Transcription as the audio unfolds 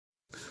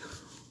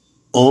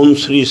ఓం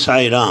శ్రీ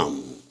సాయిరామ్.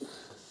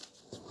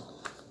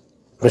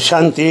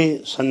 ప్రశాంతి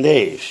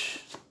సందేశ్.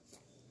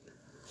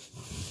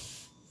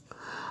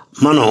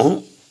 మనం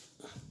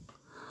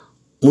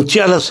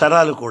ముత్యాల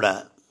సరాలు కూడా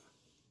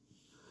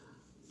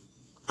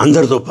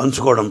అందరితో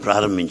పంచుకోవడం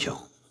ప్రారంభించాం.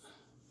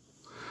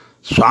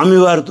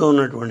 స్వామివారితో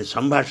ఉన్నటువంటి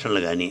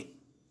సంభాషణలు కానీ,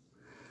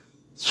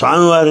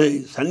 స్వామివారి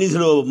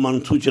సన్నిధిలో మనం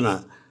చూచిన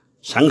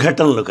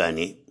సంఘటనలు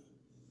కానీ,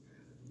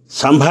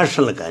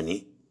 సంభాషణలు కానీ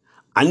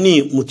అన్నీ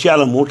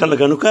ముత్యాల మూటలు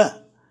కనుక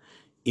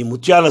ఈ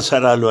ముత్యాల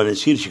సరాలు అనే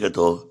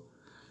శీర్షికతో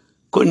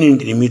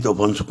కొన్నింటిని మీతో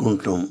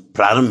పంచుకుంటాం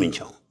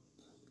ప్రారంభించాం.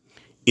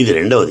 ఇది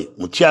రెండవది,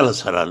 ముత్యాల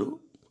సరాలు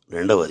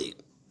రెండవది.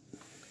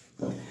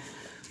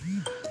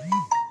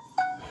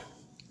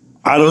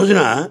 ఆ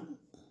రోజున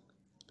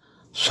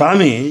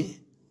స్వామి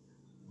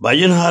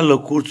భజన హాల్లో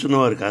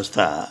కూర్చున్నవారు కాస్త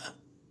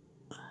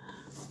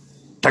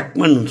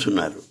టక్మన్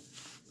నుంచున్నారు.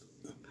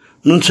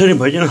 నుంచొని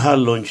భజన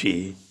హాల్లోంచి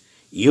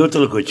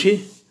యువతలకు వచ్చి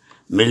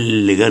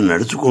మెల్లిగా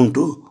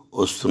నడుచుకుంటూ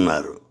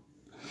వస్తున్నారు.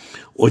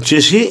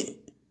 వచ్చేసి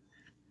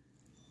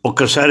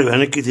ఒక్కసారి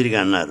వెనక్కి తిరిగి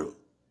అన్నారు,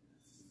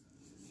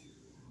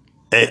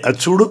 అది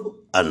చూడు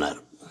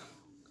అన్నారు.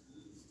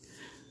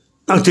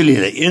 నాకు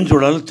తెలియలేదు, ఏం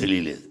చూడాలో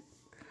తెలియలేదు.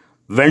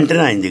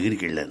 వెంటనే ఆయన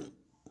దగ్గరికి వెళ్ళాను.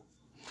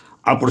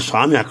 అప్పుడు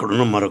స్వామి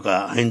అక్కడున్న మరొక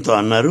ఆయనతో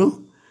అన్నారు,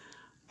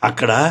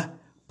 అక్కడ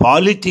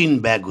పాలిథీన్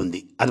బ్యాగ్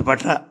ఉంది, అది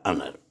పట్రా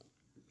అన్నారు.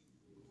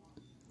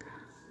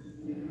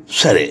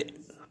 సరే,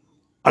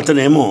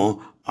 అతనేమో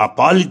ఆ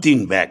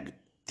పాలిథీన్ బ్యాగ్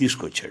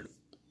తీసుకొచ్చాడు.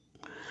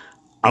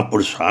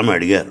 అప్పుడు స్వామి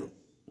అడిగారు,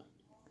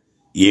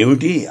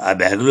 ఏమిటి ఆ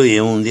బ్యాగ్లో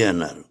ఏముంది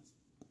అన్నారు.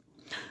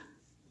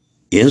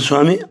 ఏం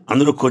స్వామి,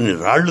 అందులో కొన్ని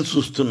రాళ్ళు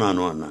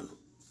చూస్తున్నాను అన్నాను.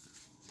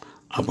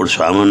 అప్పుడు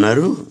స్వామి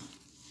అన్నారు,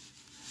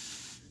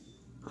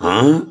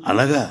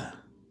 అలాగా,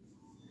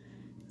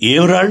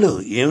 ఏం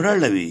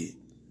రాళ్ళు అవి?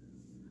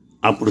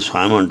 అప్పుడు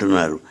స్వామి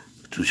అంటున్నారు,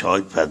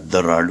 చూసావా పెద్ద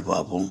రాళ్ళు,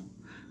 పాపం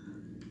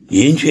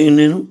ఏం చేయను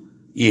నేను.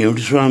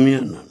 ఏమిటి స్వామి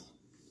అన్నాను.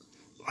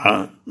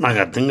 నాకు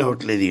అర్థం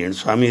కావట్లేదు, ఏంటి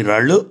స్వామి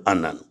రాళ్ళు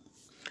అన్నాను.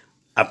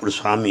 అప్పుడు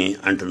స్వామి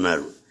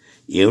అంటున్నారు,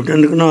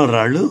 ఏమిటనుకున్నావు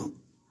రాళ్ళు?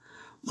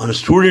 మన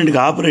స్టూడెంట్కి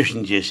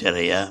ఆపరేషన్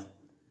చేశారయ్యా.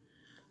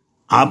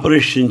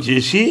 ఆపరేషన్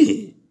చేసి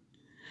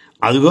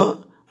అదిగో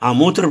ఆ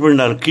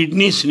మూత్రపిండాలు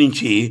కిడ్నీస్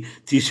నుంచి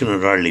తీసిన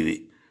రాళ్ళు ఇవి.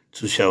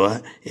 చూసావా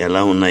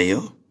ఎలా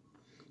ఉన్నాయో?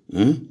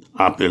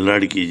 ఆ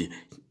పిల్లాడికి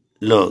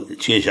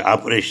చేసి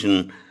ఆపరేషన్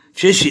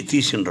చేసి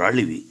తీసిన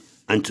రాళ్ళు ఇవి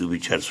అని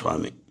చూపించారు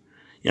స్వామి.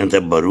 ఎంత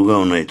బరువుగా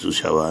ఉన్నాయి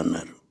చూసావా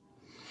అన్నారు.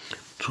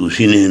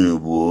 చూసి నేను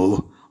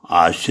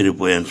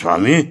ఆశ్చర్యపోయాను.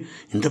 స్వామి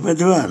ఇంత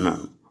పెద్దవా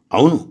అన్నాను.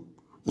 అవును,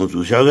 నువ్వు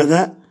చూసావు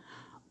కదా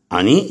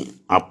అని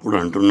అప్పుడు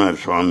అంటున్నారు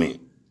స్వామి.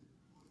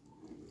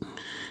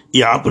 ఈ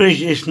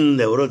ఆపరేషన్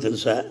చేసింది ఎవరో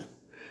తెలుసా?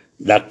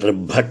 డాక్టర్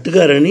భట్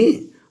గారని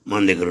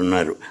మన దగ్గర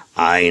ఉన్నారు.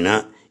 ఆయన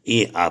ఈ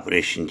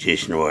ఆపరేషన్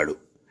చేసినవాడు.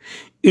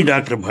 ఈ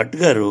డాక్టర్ భట్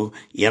గారు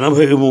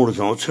 83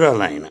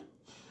 సంవత్సరాలు. ఆయన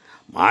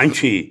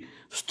మంచి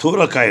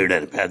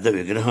స్థూలకాయుడని పెద్ద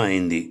విగ్రహం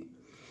అయింది.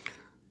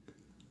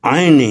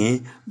 ఆయన్ని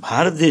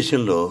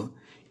భారతదేశంలో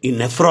ఈ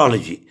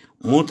నెఫ్రాలజీ,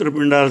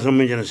 మూత్రపిండాలకు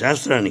సంబంధించిన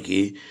శాస్త్రానికి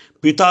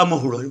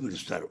పితామహుడు అని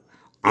పిలుస్తారు.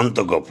 అంత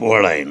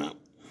గొప్పవాడు ఆయన.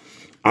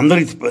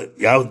 అందరికీ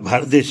యావత్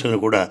భారతదేశంలో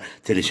కూడా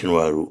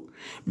తెలిసినవారు.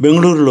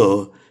 బెంగళూరులో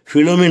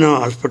ఫిలోమినా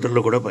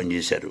హాస్పిటల్లో కూడా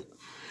పనిచేశారు.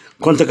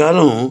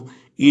 కొంతకాలం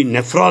ఈ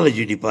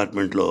నెఫ్రాలజీ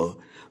డిపార్ట్మెంట్లో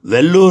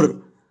వెల్లూర్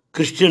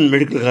క్రిస్టియన్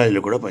మెడికల్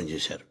కాలేజీలో కూడా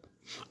పనిచేశారు.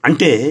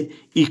 అంటే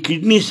ఈ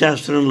కిడ్నీ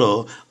శాస్త్రంలో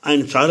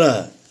ఆయన చాలా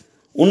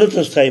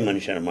ఉన్నత స్థాయి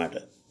మనిషి అన్నమాట.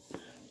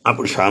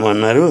 అప్పుడు స్వామి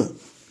అన్నారు,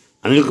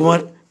 అనిల్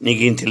కుమార్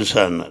నీకేం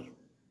తెలుసా అన్నారు.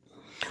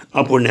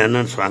 అప్పుడు నేను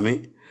అన్నాను, స్వామి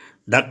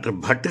డాక్టర్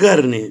భట్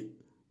గారిని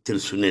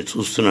తెలుసు, నేను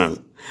చూస్తున్నాను.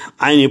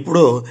 ఆయన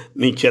ఎప్పుడో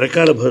మీ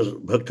చిరకాల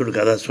భక్తుడు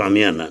కదా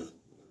స్వామి అన్నాను.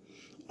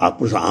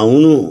 అప్పుడు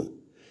అవును,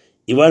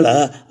 ఇవాళ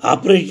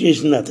ఆపరేట్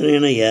చేసింది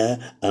అతనేనయ్యా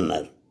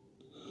అన్నారు.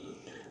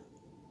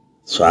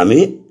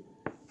 స్వామి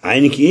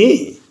ఆయనకి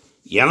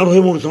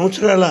 83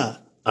 సంవత్సరాల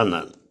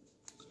అన్నాను.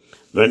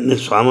 వెంటనే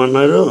స్వామి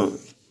అన్నారు,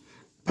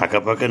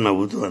 పక్కపక్క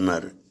నవ్వుతూ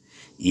అన్నారు,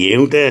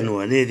 ఏమిటా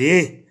నువ్వు అనేది?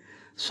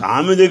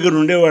 స్వామి దగ్గర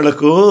ఉండే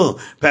వాళ్లకు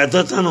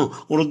పెద్దతనం,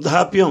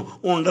 వృద్ధాప్యం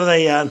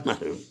ఉండదయ్యా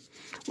అన్నారు.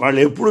 వాళ్ళు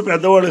ఎప్పుడు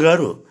పెద్దవాళ్ళు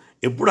గారు,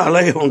 ఎప్పుడు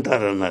అలాగే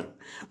ఉంటారన్నారు.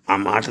 ఆ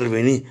మాటలు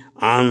విని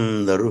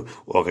అందరూ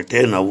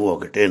ఒకటే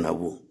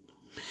నవ్వు.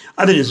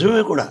 అది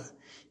నిజమే కూడా.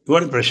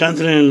 ఇవాళ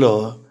ప్రశాంతినిలయంలో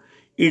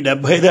ఈ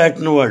 70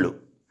 దాటిన వాళ్ళు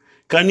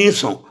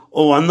కనీసం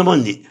 100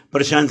 మంది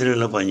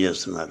ప్రశాంతినిలయంలో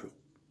పనిచేస్తున్నారు.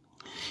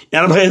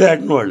 80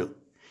 దాటిన వాళ్ళు,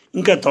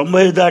 ఇంకా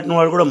 90 దాటిన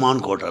వాళ్ళు కూడా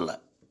మానుకోవటల్లా.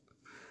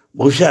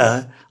 బహుశా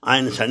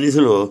ఆయన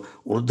సన్నిధిలో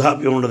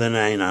వృద్ధాప్యం ఉండదని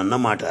ఆయన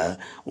అన్నమాట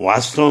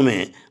వాస్తవమే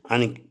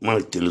అని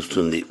మనకు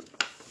తెలుస్తుంది.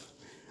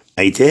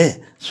 అయితే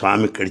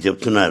స్వామి ఇక్కడ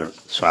చెప్తున్నారు.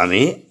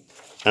 స్వామి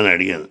అని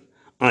అడిగాను.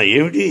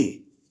 ఏమిటి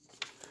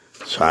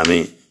స్వామి,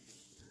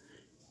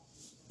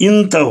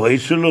 ఇంత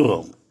వయసులో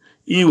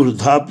ఈ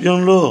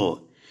వృద్ధాప్యంలో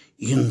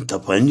ఇంత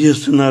పని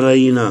చేస్తున్నారా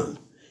ఈయన,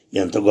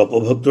 ఎంత గొప్ప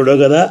భక్తుడో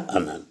కదా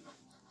అన్నాను.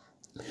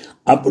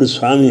 అప్పుడు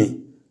స్వామి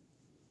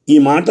ఈ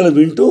మాటలు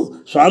వింటూ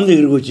స్వామి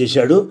దగ్గరికి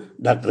వచ్చేసాడు.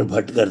 డాక్టర్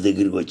భట్ గారి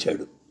దగ్గరికి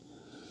వచ్చాడు.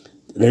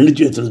 రెండు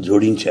చేతులు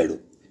జోడించాడు.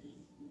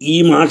 ఈ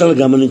మాటలు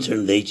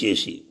గమనించండి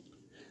దయచేసి.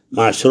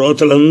 మా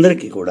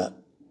శ్రోతలందరికీ కూడా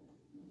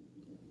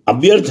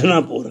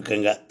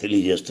అభ్యర్థనాపూర్వకంగా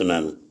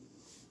తెలియజేస్తున్నాను.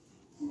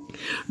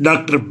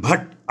 డాక్టర్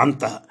భట్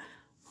అంత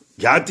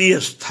జాతీయ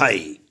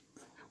స్థాయి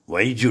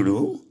వైద్యుడు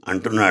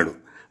అంటున్నాడు,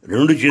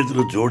 రెండు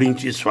చేతులు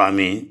జోడించి,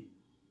 స్వామి,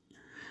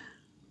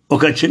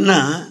 ఒక చిన్న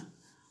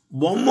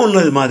బొమ్మ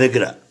ఉన్నది మా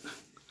దగ్గర,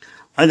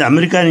 అది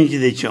అమెరికా నుంచి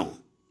తెచ్చాం.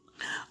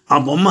 ఆ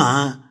బొమ్మ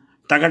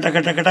టకటక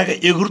టకటక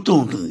ఎగురుతూ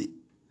ఉంటుంది.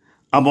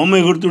 ఆ బొమ్మ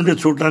ఎగురుతుంటే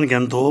చూడటానికి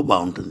ఎంతో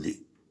బాగుంటుంది.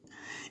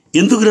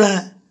 ఎందుకురా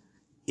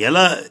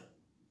ఎలా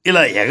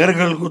ఇలా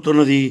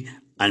ఎగరగలుగుతున్నది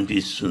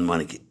అనిపిస్తుంది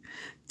మనకి.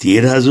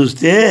 తీరా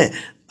చూస్తే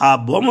ఆ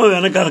బొమ్మ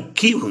వెనకాల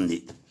కీ ఉంది.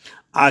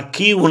 ఆ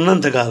కీ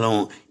ఉన్నంతకాలం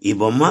ఈ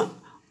బొమ్మ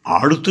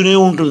ఆడుతూనే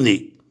ఉంటుంది.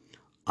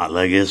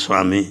 అలాగే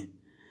స్వామి,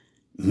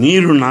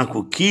 మీరు నాకు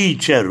కీ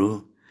ఇచ్చారు.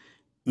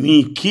 మీ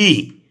కీ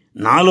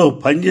నాలో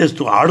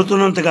పనిచేస్తూ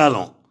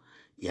ఆడుతున్నంతకాలం,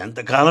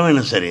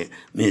 ఎంతకాలమైనా సరే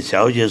మీ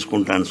సేవ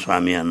చేసుకుంటాను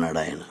స్వామి అన్నాడు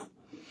ఆయన.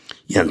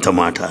 ఎంత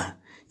మాట,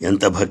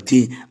 ఎంత భక్తి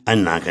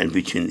అని నాకు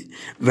అనిపించింది.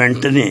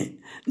 వెంటనే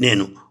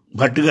నేను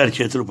భట్టు గారి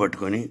చేతులు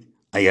పట్టుకొని,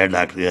 అయ్యా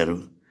డాక్టర్ గారు,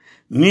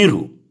 మీరు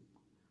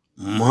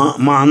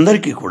మా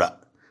అందరికీ కూడా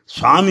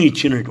స్వామి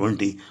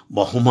ఇచ్చినటువంటి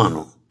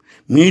బహుమానం,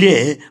 మీరే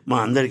మా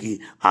అందరికీ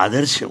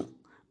ఆదర్శం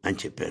అని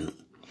చెప్పాను.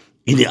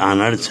 ఇది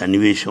ఆనాడు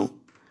సన్నివేశం.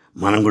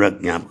 మనం కూడా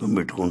జ్ఞాపకం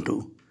పెట్టుకుంటూ,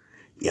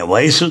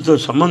 వయసుతో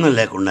సంబంధం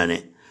లేకుండానే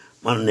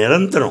మనం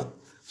నిరంతరం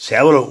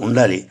సేవలో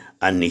ఉండాలి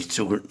అని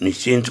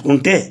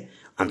నిశ్చయించుకుంటే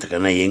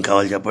అంతకన్నా ఏం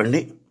కావాలి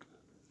చెప్పండి.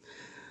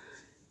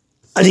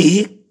 అది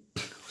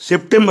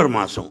సెప్టెంబర్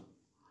మాసం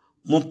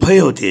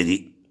 30వ తేదీ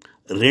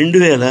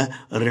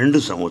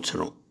 2002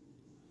 సంవత్సరం.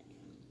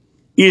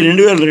 ఈ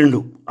 2002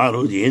 ఆ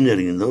రోజు ఏం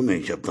జరిగిందో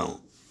మేము చెప్తాం.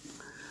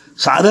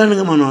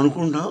 సాధారణంగా మనం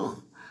అనుకుంటాం,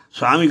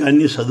 స్వామికి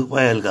అన్ని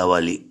సదుపాయాలు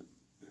కావాలి,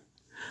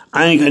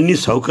 ఆయనకి అన్ని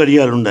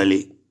సౌకర్యాలు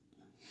ఉండాలి,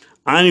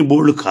 ఆయన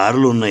బోల్డ్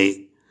కార్లు ఉన్నాయి,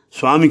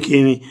 స్వామికి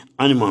ఏమి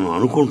అని మనం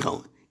అనుకుంటాం.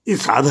 ఇది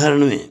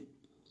సాధారణమే.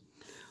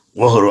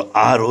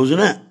 ఆ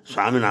రోజున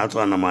స్వామి నాతో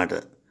అన్నమాట,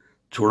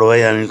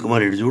 చూడవయ్యా అనిల్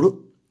కుమార్, ఇటు చూడు,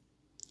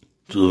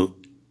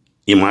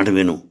 ఈ మాట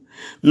విను.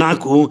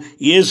 నాకు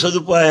ఏ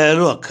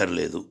సదుపాయాలు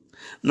అక్కర్లేదు,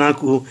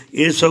 నాకు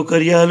ఏ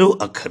సౌకర్యాలు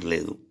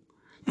అక్కర్లేదు,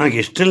 నాకు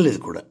ఇష్టం లేదు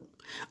కూడా.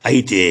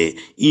 అయితే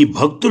ఈ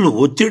భక్తులు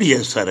ఒత్తిడి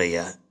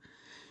చేస్తారయ్యా.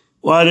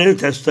 వారే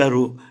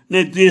తెస్తారు,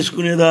 నేను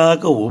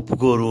తీసుకునేదాకా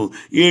ఒప్పుకోరు,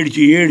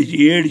 ఏడ్చి ఏడ్చి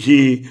ఏడ్చి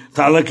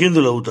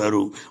తలకిందులు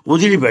అవుతారు,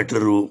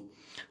 వదిలిపెట్టరు.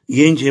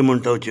 ఏం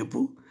చేయమంటావు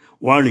చెప్పు?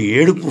 వాళ్ళు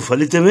ఏడుపు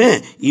ఫలితమే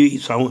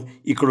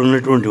ఇక్కడ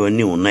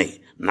ఉన్నటువంటివన్నీ ఉన్నాయి.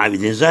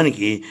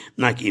 నిజానికి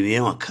నాకు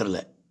ఇవేం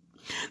అక్కర్లే.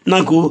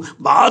 నాకు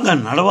బాగా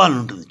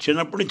నడవాలంటుంది.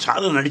 చిన్నప్పుడు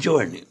చాలా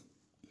నడిచేవాడిని.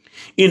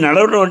 ఈ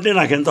నడవడం అంటే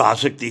నాకెంతో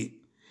ఆసక్తి.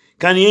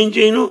 కానీ ఏం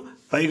చేయను.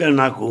 పైగా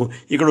నాకు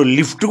ఇక్కడ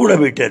లిఫ్ట్ కూడా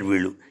పెట్టారు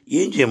వీళ్ళు.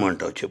 ఏం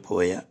చేయమంటావు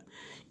చెప్పబోయా?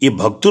 ఈ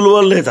భక్తుల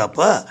వల్లే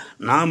తప్ప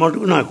నా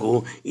మటుకు నాకు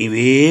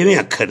ఇవేమీ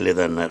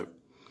అక్కర్లేదన్నారు.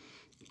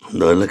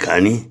 అందువల్ల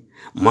కానీ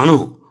మనం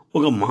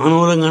ఒక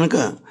మానవులం కనుక,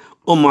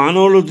 ఓ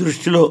మానవుల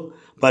దృష్టిలో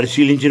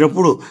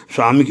పరిశీలించినప్పుడు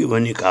స్వామికి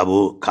ఇవన్నీ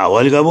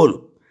కావాలి కాబోలు,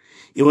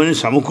 ఇవన్నీ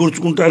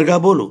సమకూర్చుకుంటారు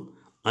కాబోలు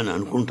అని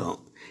అనుకుంటాం.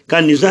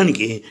 కానీ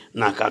నిజానికి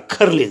నాకు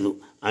అక్కర్లేదు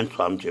అని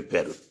స్వామి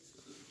చెప్పారు.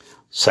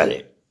 సరే,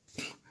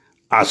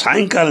 ఆ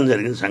సాయంకాలం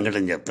జరిగిన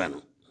సంఘటన చెప్తాను.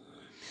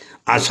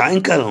 ఆ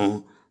సాయంకాలం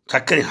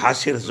చక్కని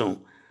హాస్యరసం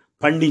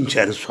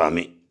పండించారు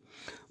స్వామి.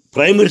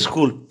 ప్రైమరీ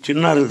స్కూల్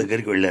చిన్నారుల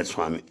దగ్గరికి వెళ్ళారు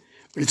స్వామి.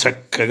 వీళ్ళు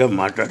చక్కగా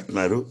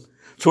మాట్లాడుతున్నారు,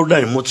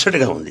 చూడడానికి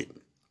ముచ్చటగా ఉంది.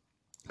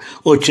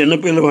 ఓ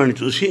చిన్నపిల్లవాడిని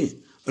చూసి,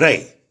 రై,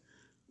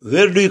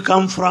 where do you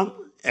come from,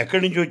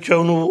 ఎక్కడి నుంచి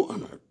వచ్చావు నువ్వు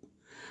అన్నాడు.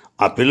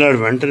 ఆ పిల్లాడు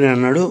వెంటనే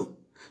అన్నాడు,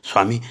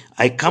 Swami,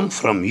 I come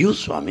from you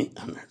Swami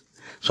అన్నాడు.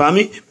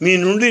 స్వామి, మీ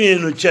నుండి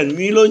నేను వచ్చాను,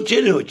 మీలోంచే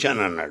నేను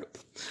వచ్చాను అన్నాడు.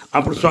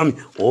 అప్పుడు స్వామి,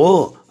 ఓ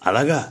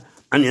అలాగా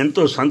అని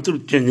ఎంతో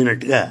సంతృప్తి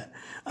చెందినట్టుగా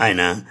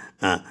ఆయన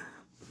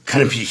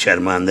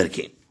కనిపించారు మా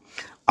అందరికీ.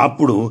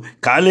 అప్పుడు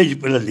కాలేజీ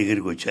పిల్లల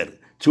దగ్గరికి వచ్చారు.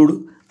 చూడు,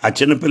 ఆ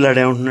చిన్నపిల్లాడు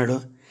ఏమంటున్నాడు,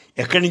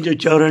 ఎక్కడి నుంచి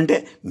వచ్చారంటే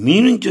మీ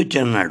నుంచి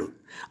వచ్చానన్నాడు.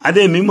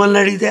 అదే మిమ్మల్ని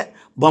అడిగితే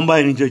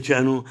బొంబాయి నుంచి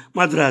వచ్చాను,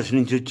 మద్రాసు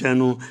నుంచి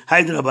వచ్చాను,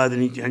 హైదరాబాద్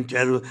నుంచి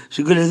అంటారు.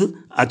 సిగ్గులేదు?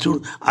 ఆ చూడు,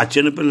 ఆ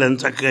చిన్నపిల్లలు ఎంత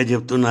చక్కగా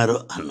చెప్తున్నారో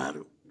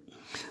అన్నారు.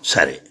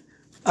 సరే,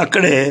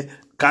 అక్కడే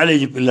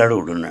కాలేజీ పిల్లాడు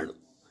ఒకడు ఉన్నాడు.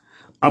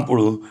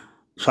 అప్పుడు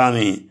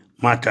స్వామి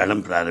మాట్లాడడం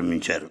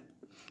ప్రారంభించారు.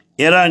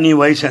 ఎరా, నీ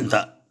వయసు ఎంత?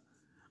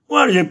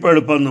 వాడు చెప్పాడు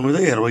 19,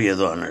 20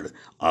 ఏదో అన్నాడు.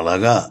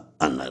 అలాగా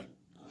అన్నారు.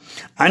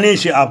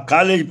 అనేసి ఆ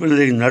కాలేజీ పిల్లల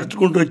దగ్గర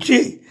నడుచుకుంటూ వచ్చి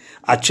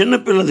ఆ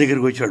చిన్నపిల్లల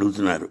దగ్గరికి వచ్చి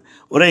అడుగుతున్నారు,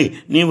 ఒరేయ్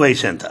నీ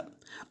వయసు ఎంత?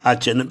 ఆ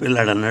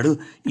చిన్నపిల్లాడు అన్నాడు,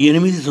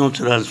 8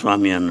 సంవత్సరాలు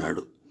స్వామి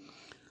అన్నాడు.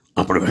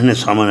 అప్పుడు వెంటనే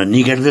స్వామి,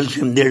 నీకెడ తెలుసు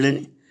 8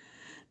 ఏళ్ళని?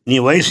 నీ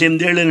వయసు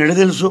 8 ఏళ్ళని ఎడ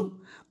తెలుసు?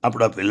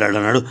 అప్పుడు ఆ పిల్లాడు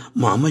అన్నాడు,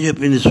 మా అమ్మ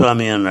చెప్పింది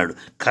స్వామి అన్నాడు.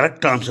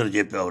 కరెక్ట్ ఆన్సర్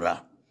చెప్పావురా,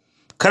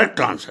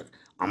 కరెక్ట్ ఆన్సర్,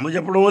 అమ్మ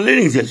చెప్పడం వల్లే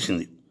నీకు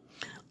తెలిసింది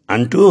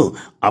అంటూ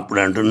అప్పుడు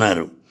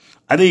అంటున్నారు.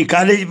 అదే ఈ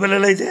కాలేజీ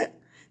పిల్లలైతే,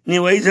 నీ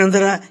వయసు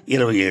ఎంతరా?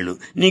 20 ఏళ్ళు.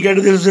 నీకెట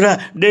తెలుసురా?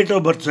 డేట్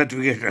ఆఫ్ బర్త్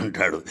సర్టిఫికేట్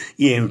అంటాడు.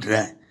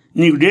 ఏమిట్రా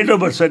నీకు డేట్ ఆఫ్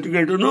బర్త్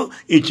సర్టిఫికేటును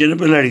ఈ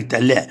చిన్నపిల్లాడికి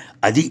తల్లే,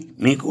 అది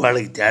మీకు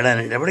వాళ్ళకి తేడా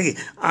అనేటప్పటికి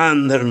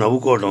అందరూ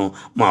నవ్వుకోవడం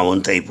మా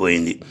వంతు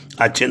అయిపోయింది.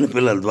 ఆ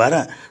చిన్నపిల్లల ద్వారా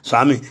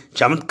స్వామి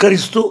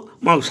చమత్కరిస్తూ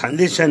మాకు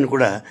సందేశాన్ని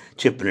కూడా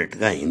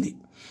చెప్పినట్టుగా అయింది.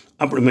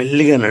 అప్పుడు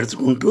మెల్లిగా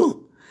నడుచుకుంటూ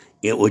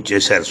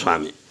వచ్చేశారు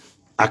స్వామి.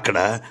 అక్కడ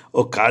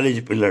ఒక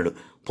కాలేజీ పిల్లాడు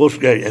పోస్ట్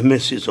గ్రాడ్యుయేట్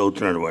ఎంఎస్సి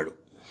చదువుతున్నాడు వాడు.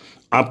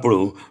 అప్పుడు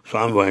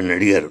స్వామి వాడిని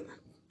అడిగారు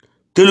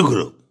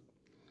తెలుగులో.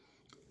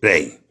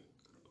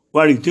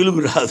 వాడికి తెలుగు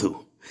రాదు.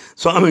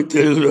 స్వామి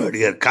తెలుగులో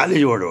అడిగారు.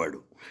 కాలేజీ వాడు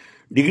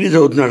డిగ్రీ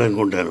చదువుతున్నాడు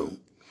అనుకుంటాను.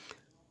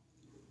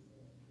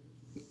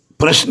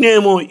 ప్రశ్న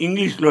ఏమో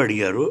ఇంగ్లీష్లో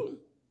అడిగారు.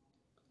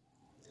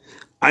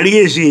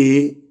 అడిగేసి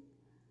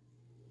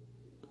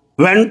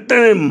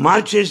వెంటనే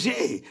మార్చేసి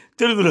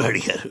తెలుగులో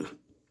అడిగారు.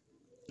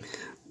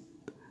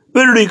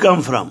 Where do you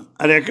come from,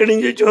 అది ఎక్కడి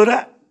నుంచి వచ్చావురా,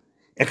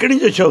 ఎక్కడి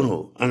నుంచి వచ్చావు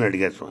నువ్వు అని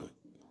అడిగారు స్వామి.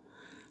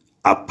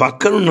 ఆ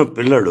పక్కనున్న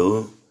పిల్లడు,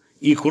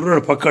 ఈ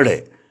కుర్రాడు పక్కడే,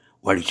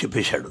 వాడికి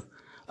చెప్పేశాడు,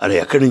 అరే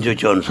ఎక్కడి నుంచి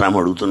వచ్చావని స్వామి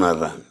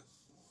అడుగుతున్నారా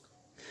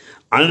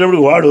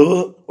అనేటప్పుడు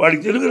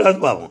వాడికి తెలుగు రాదు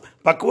పాపం,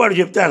 పక్కవాడు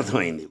చెప్తే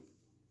అర్థమైంది.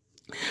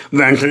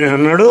 వెంటనే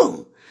అన్నాడు,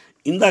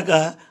 ఇందాక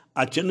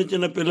ఆ చిన్న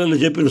చిన్న పిల్లలు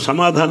చెప్పిన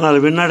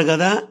సమాధానాలు విన్నాడు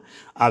కదా,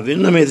 ఆ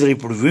విన్న మీద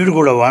ఇప్పుడు వీడు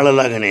కూడా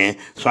వాళ్ళలాగానే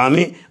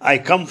Swami I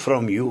come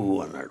from you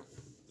అన్నాడు.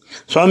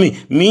 స్వామి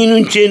మీ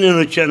నుంచే నేను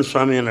వచ్చాను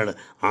స్వామి అన్నాడు.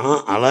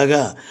 అలాగా,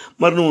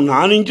 మరి నువ్వు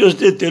నా నుంచి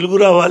వస్తే తెలుగు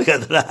రావాలి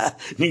కదరా,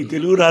 నీకు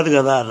తెలుగు రాదు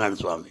కదా అన్నాడు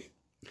స్వామి.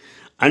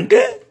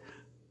 అంటే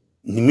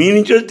మీ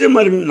నుంచి వస్తే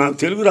మరి నాకు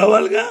తెలుగు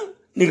రావాలిగా,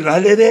 నీకు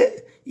రాలేదే,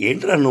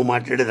 ఏంట్రా నువ్వు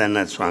మాట్లాడేది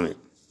అన్నాడు స్వామి.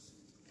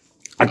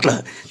 అట్లా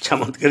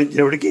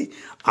చమత్కరించేప్పటికీ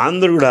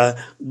అందరూ కూడా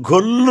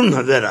గొల్లు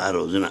నవ్వారు ఆ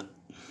రోజున.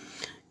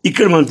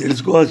 ఇక్కడ మనం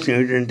తెలుసుకోవాల్సింది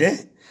ఏమిటంటే,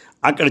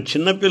 అక్కడ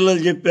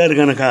చిన్నపిల్లలు చెప్పారు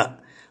కనుక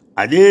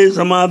అదే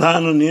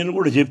సమాధానం నేను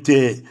కూడా చెప్తే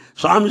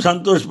స్వామి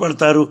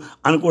సంతోషపడతారు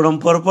అనుకోవడం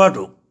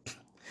పొరపాటు.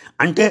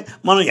 అంటే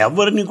మనం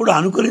ఎవరిని కూడా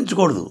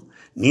అనుకరించకూడదు.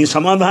 నీ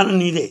సమాధానం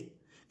నీదే,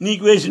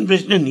 నీకు వేసిన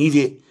ప్రశ్న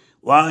నీదే.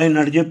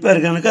 ఆయన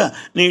చెప్పారు కనుక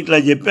నేను ఇట్లా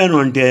చెప్పాను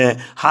అంటే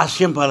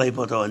హాస్యం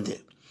పాలైపోతావు అంతే.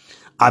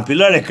 ఆ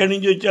పిల్లాడు ఎక్కడి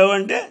నుంచి వచ్చావు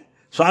అంటే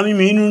స్వామి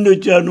మీ నుండి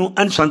వచ్చాను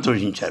అని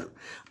సంతోషించారు.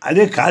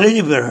 అదే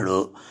కాలేజీ పిల్లాడు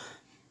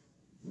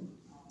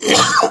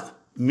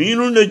మీ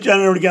నుండి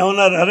వచ్చానడికి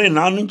ఏమన్నారు, అరే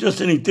నా నుంచి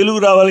వస్తే నీకు తెలుగు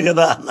రావాలి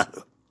కదా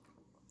అన్నారు.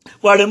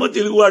 వాడేమో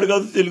తెలుగువాడు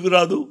కాదు, తెలుగు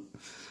రాదు.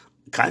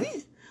 కానీ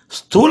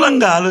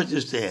స్థూలంగా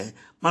ఆలోచిస్తే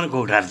మనకు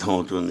ఒకటి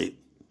అర్థమవుతుంది,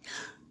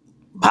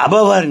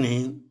 బాబావారిని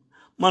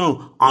మనం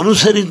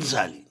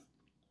అనుసరించాలి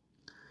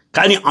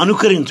కానీ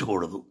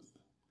అనుకరించకూడదు.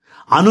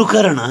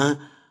 అనుకరణ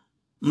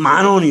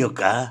మానవుని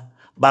యొక్క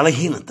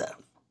బలహీనత.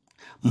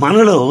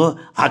 మనలో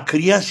ఆ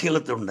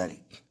క్రియాశీలత ఉండాలి,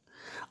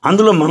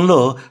 అందులో మనలో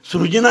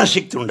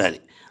సృజనాశక్తి ఉండాలి.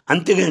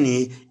 అంతేగాని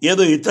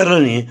ఏదో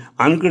ఇతరులని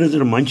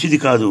అనుకరించడం మంచిది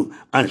కాదు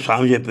అని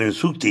స్వామి చెప్పిన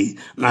సూక్తి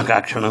నాకు ఆ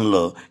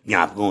క్షణంలో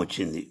జ్ఞాపకం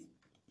వచ్చింది.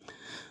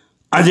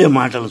 అదే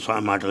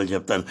స్వామి మాటలు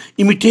చెప్తాను.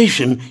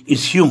 Imitation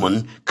is human,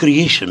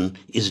 creation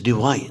is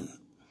divine.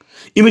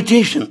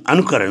 Imitation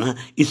అనుకరణ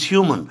ఈజ్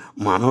హ్యూమన్,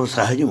 మానవ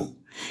సహజము.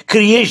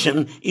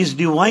 క్రియేషన్ ఈజ్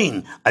డివైన్,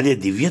 అదే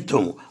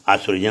దివ్యత్వము, ఆ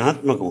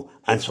సృజనాత్మకము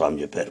అని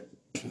స్వామి చెప్పారు.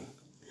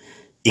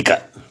 ఇక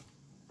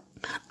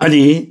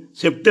అది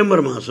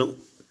సెప్టెంబర్ మాసం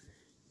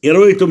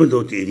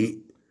 29వ తేదీ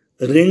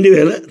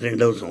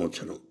 2002వ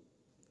సంవత్సరం.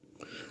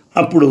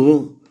 అప్పుడు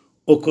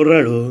ఒక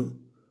కుర్రాడు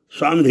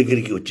స్వామి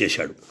దగ్గరికి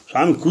వచ్చేశాడు.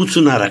 స్వామి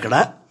కూర్చున్నారు అక్కడ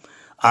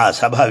ఆ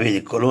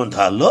సభావేదిక, కులవంత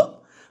హాల్లో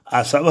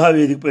ఆ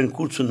సభావేదిక పైన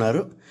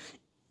కూర్చున్నారు.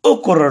 ఓ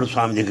కుర్రాడు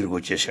స్వామి దగ్గరికి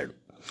వచ్చేశాడు.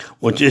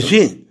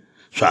 వచ్చేసి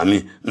స్వామి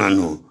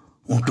నన్ను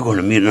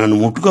ముట్టుకోండి, మీరు నన్ను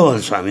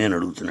ముట్టుకోవాలి స్వామి అని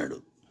అడుగుతున్నాడు.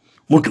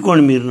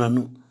 ముట్టుకోండి మీరు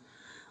నన్ను.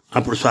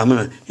 అప్పుడు స్వామి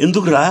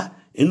ఎందుకురా,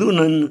 ఎందుకు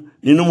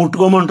నిన్ను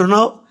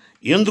ముట్టుకోమంటున్నావు,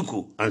 ఎందుకు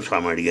అని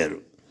స్వామి అడిగారు.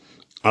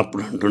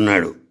 అప్పుడు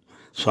అంటున్నాడు,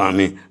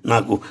 స్వామి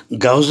నాకు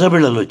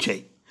గవసబిళ్ళలు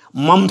వచ్చాయి,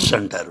 మమ్స్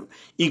అంటారు.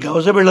 ఈ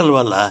గవసబిళ్ళల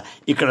వల్ల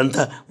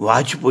ఇక్కడంతా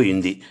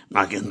వాచిపోయింది,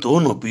 నాకెంతో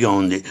నొప్పిగా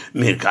ఉంది.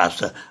 మీరు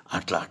కాస్త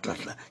అట్లా అట్లా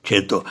అట్లా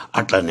చేత్తో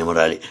అట్లా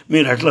నిమరాలి,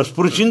 మీరు అట్లా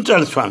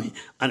స్పృశించాలి స్వామి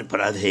అని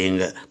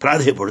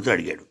ప్రాధేయపడుతూ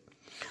అడిగాడు.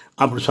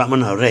 అప్పుడు స్వామి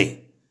అన్నారు, రై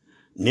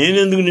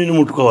నేనెందుకు నిన్ను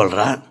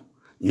ముట్టుకోవాలరా,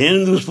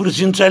 నేనెందుకు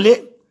స్పృశించాలి,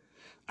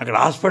 అక్కడ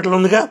హాస్పిటల్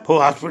ఉందిగా, పో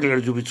హాస్పిటల్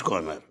ఇక్కడ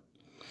చూపించుకోమన్నారు.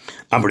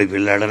 అప్పుడు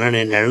పిల్లాడనా,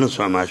 నేను వెళ్ళను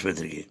స్వామి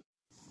ఆసుపత్రికి,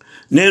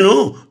 నేను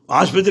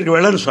ఆసుపత్రికి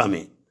వెళ్ళను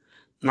స్వామి,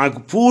 నాకు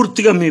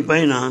పూర్తిగా మీ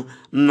పైన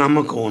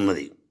నమ్మకం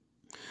ఉన్నది.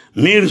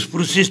 మీరు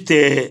స్పృశిస్తే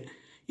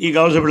ఈ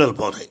గవసబిళ్ళలు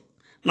పోతాయి,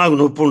 నాకు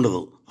నొప్పి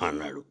ఉండదు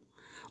అన్నాడు.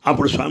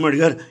 అప్పుడు స్వామి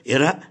అడిగారు,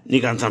 ఎరా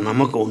నీకు అంత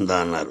నమ్మకం ఉందా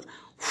అన్నారు.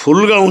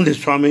 ఫుల్గా ఉంది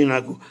స్వామి,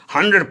 నాకు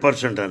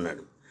 100%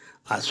 అన్నాడు.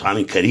 ఆ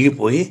స్వామి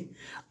కరిగిపోయి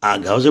ఆ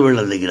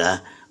గవసబిళ్ళల దగ్గర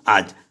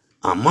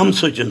ఆ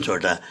మమ్స్ వచ్చిన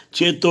చోట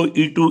చేత్తో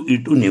ఇటు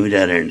ఇటు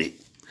నిమిరారండి.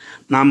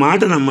 నా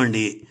మాట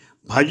నమ్మండి,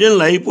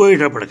 భజనలు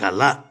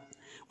అయిపోయేటప్పటికల్లా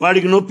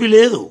వాడికి నొప్పి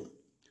లేదు,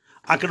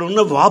 అక్కడ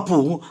ఉన్న వాపు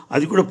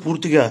అది కూడా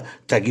పూర్తిగా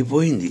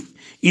తగ్గిపోయింది.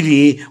 ఇది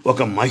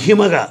ఒక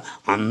మహిమగా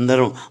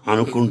అందరం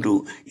అనుకుంటూ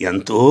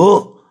ఎంతో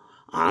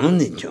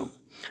ఆనందించాం.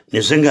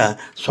 నిజంగా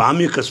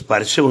స్వామి యొక్క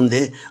స్పర్శ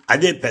ఉందే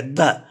అదే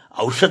పెద్ద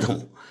ఔషధం.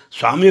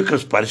 స్వామి యొక్క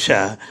స్పర్శ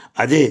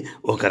అదే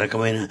ఒక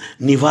రకమైన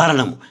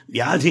నివారణం,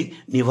 వ్యాధి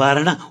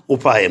నివారణ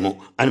ఉపాయము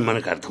అని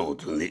మనకు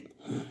అర్థమవుతుంది.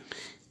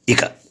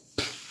 ఇక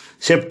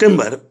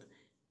సెప్టెంబర్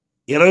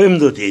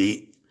 28వ తేదీ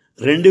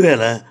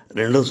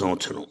 2002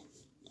 సంవత్సరం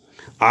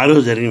ఆ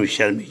రోజు జరిగిన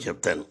విషయాలు మీకు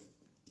చెప్తాను.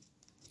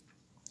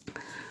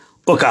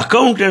 ఒక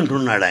అకౌంటెంట్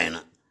ఉన్నాడు. ఆయన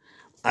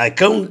ఆ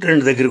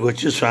అకౌంటెంట్ దగ్గరికి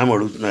వచ్చి స్వామి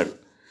అడుగుతున్నారు,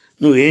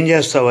 నువ్వేం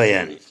చేస్తావయ్యా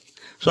అని.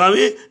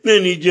 స్వామి,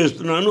 నేను ఇది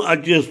చేస్తున్నాను,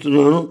 అది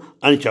చేస్తున్నాను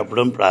అని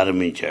చెప్పడం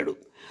ప్రారంభించాడు.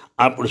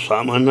 అప్పుడు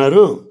స్వామి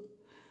అన్నారు,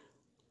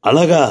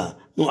 అలాగా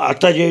నువ్వు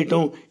అట్లా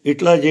చేయటం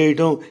ఇట్లా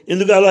చేయటం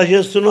ఎందుకు అలా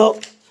చేస్తున్నావు,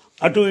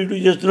 అటు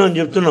ఇటు చేస్తున్నావు అని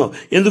చెప్తున్నావు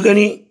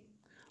ఎందుకని?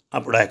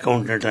 అప్పుడు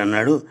అకౌంటెంట్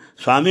అన్నాడు,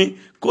 స్వామి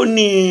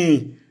కొన్ని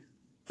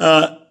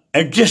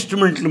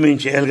అడ్జస్ట్మెంట్లు మేము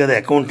చేయాలి కదా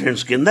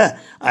అకౌంటెంట్స్ కింద,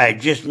 ఆ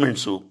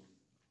అడ్జస్ట్మెంట్స్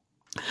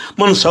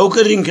మనం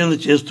సౌకర్యం కింద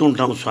చేస్తూ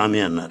ఉంటాం స్వామి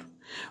అన్నారు.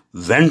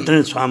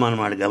 వెంటనే స్వామి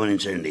అన్నమాట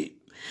గమనించండి,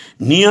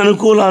 నీ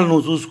అనుకూలాలు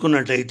నువ్వు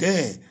చూసుకున్నట్టయితే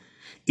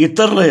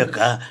ఇతరుల యొక్క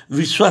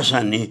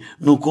విశ్వాసాన్ని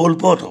నువ్వు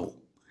కోల్పోతావు.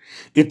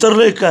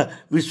 ఇతరుల యొక్క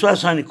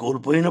విశ్వాసాన్ని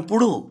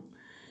కోల్పోయినప్పుడు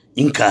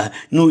ఇంకా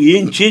నువ్వు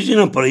ఏం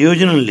చేసిన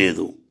ప్రయోజనం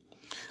లేదు.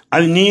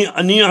 అది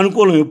నీ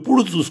అనుకూలం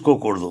ఎప్పుడు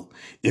చూసుకోకూడదు.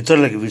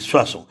 ఇతరులకి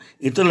విశ్వాసం,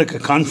 ఇతరులకి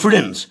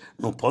కాన్ఫిడెన్స్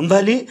నువ్వు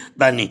పొందాలి,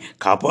 దాన్ని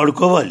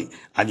కాపాడుకోవాలి,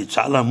 అది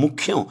చాలా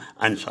ముఖ్యం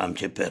అని స్వామి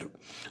చెప్పారు.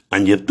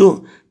 అని చెప్తూ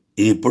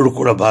ఇప్పుడు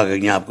కూడా బాగా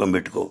జ్ఞాపకం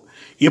పెట్టుకో,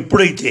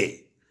 ఎప్పుడైతే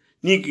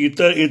నీకు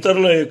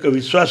ఇతరుల యొక్క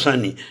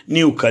విశ్వాసాన్ని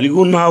నీవు కలిగి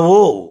ఉన్నావో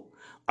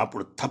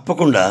అప్పుడు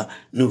తప్పకుండా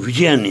నువ్వు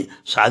విజయాన్ని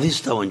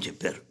సాధిస్తావని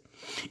చెప్పారు.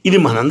 ఇది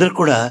మనందరికి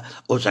కూడా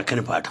ఓ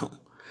చక్కని పాఠం.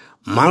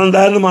 మన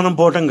దారిని మనం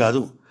పోవటం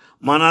కాదు,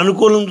 మన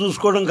అనుకూలం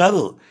చూసుకోవడం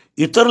కాదు,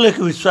 ఇతరుల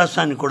యొక్క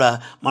విశ్వాసాన్ని కూడా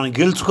మనం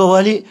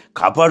గెలుచుకోవాలి,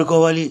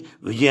 కాపాడుకోవాలి,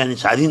 విజయాన్ని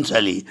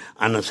సాధించాలి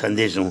అన్న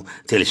సందేశం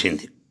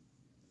తెలిసింది.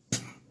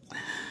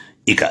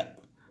 ఇక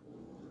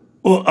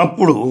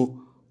అప్పుడు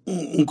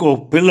ఇంకో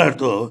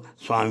పిల్లాడితో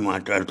స్వామి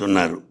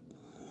మాట్లాడుతున్నారు.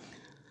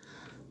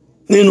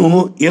 నేను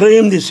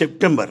 28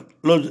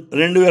 సెప్టెంబర్లో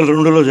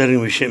 2002లో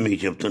జరిగిన విషయం మీకు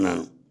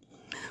చెప్తున్నాను.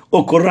 ఓ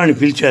కుర్రాన్ని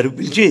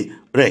పిలిచి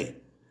రే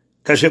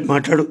కాసేపు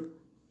మాట్లాడు,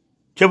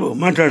 చెప్పు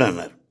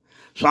మాట్లాడన్నారు.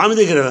 స్వామి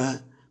దగ్గర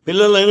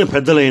పిల్లలైనా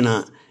పెద్దలైనా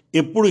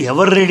ఎప్పుడు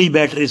ఎవరు రెడీ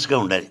బ్యాటరీస్గా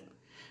ఉండాలి.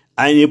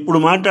 ఆయన ఎప్పుడు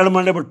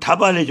మాట్లాడమంటే అప్పుడు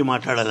ఠపాలేచి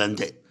మాట్లాడాలి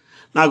అంతే.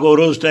 నాకు ఓ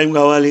రోజు టైం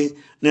కావాలి,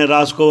 నేను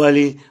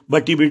రాసుకోవాలి,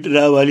 బట్టి బిట్టి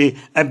రావాలి,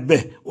 అబ్బే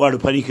వాడు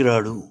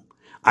పనికిరాడు.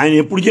 ఆయన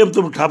ఎప్పుడు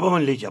చెప్తూ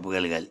ఠపమని లేచి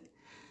చెప్పగలగాలి.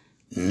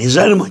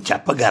 నిజాన్ని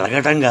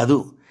చెప్పగలగటం కాదు,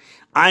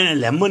 ఆయన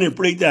లెమ్మని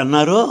ఎప్పుడైతే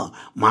అన్నారో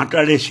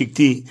మాట్లాడే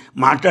శక్తి,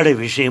 మాట్లాడే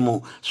విషయము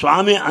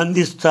స్వామి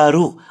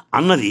అందిస్తారు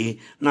అన్నది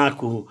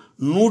నాకు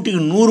 100కి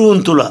 100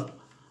 వంతుల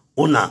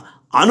ఉన్న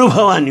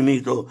అనుభవాన్ని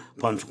మీతో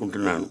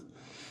పంచుకుంటున్నాను.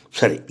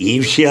 సరే, ఈ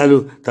విషయాలు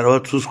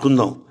తర్వాత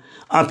చూసుకుందాం.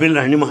 ఆ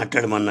పిల్లాడిని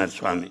మాట్లాడమన్నారు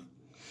స్వామి.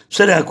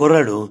 సరే, ఆ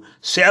కుర్రాడు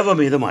సేవ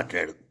మీద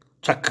మాట్లాడు,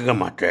 చక్కగా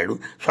మాట్లాడు.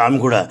 స్వామి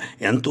కూడా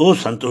ఎంతో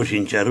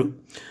సంతోషించారు.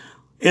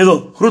 ఏదో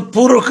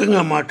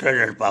హృత్పూర్వకంగా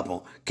మాట్లాడాడు. పాపం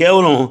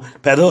కేవలం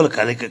పెదవుల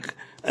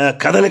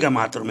కదలిక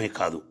మాత్రమే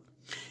కాదు.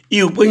 ఈ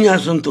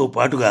ఉపన్యాసంతో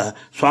పాటుగా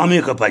స్వామి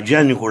యొక్క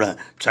పద్యాన్ని కూడా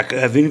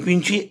చక్కగా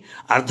వినిపించి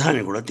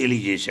అర్థాన్ని కూడా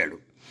తెలియజేశాడు.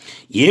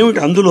 ఏమిటి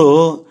అందులో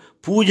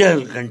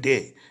పూజల కంటే,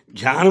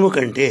 ధ్యానము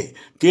కంటే,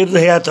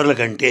 తీర్థయాత్రల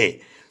కంటే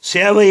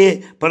సేవయే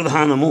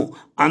ప్రధానము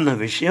అన్న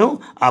విషయం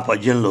ఆ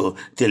పద్యంలో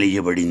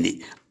తెలియబడింది.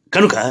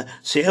 కనుక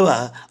సేవ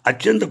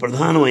అత్యంత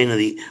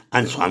ప్రధానమైనది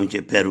అని స్వామి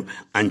చెప్పారు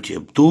అని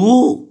చెప్తూ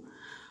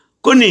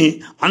కొన్ని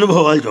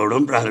అనుభవాలు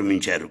చూడడం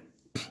ప్రారంభించారు.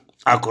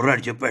 ఆ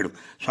కుర్రాడు చెప్పాడు,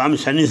 స్వామి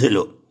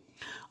సన్నిధిలో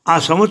ఆ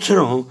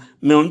సంవత్సరం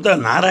మేమంతా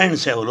నారాయణ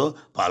సేవలో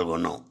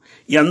పాల్గొన్నాం.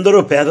 ఎందరో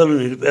పేదలు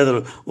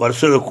నిరుపేదలు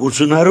వరుసలో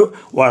కూర్చున్నారు,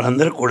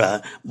 వాళ్ళందరూ కూడా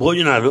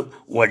భోజనాలు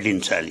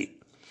వడ్డించాలి.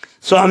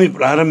 స్వామి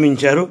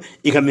ప్రారంభించారు.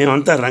 ఇక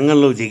మేమంతా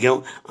రంగంలోకి దిగాం,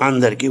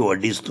 అందరికీ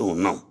వడ్డిస్తూ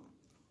ఉన్నాం.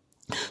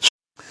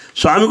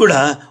 స్వామి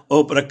కూడా ఓ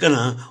ప్రక్కన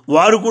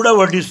వారు కూడా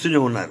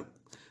వడ్డిస్తూనే ఉన్నారు.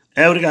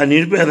 ఎవరికి? ఆ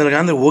నిరుపేదలుగా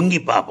అందరూ వంగి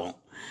పాపం.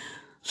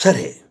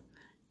 సరే,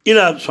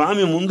 ఇలా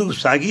స్వామి ముందుకు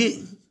సాగి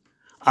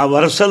ఆ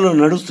వరుసల్లో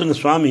నడుస్తున్న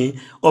స్వామి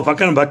ఓ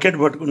పక్కన బకెట్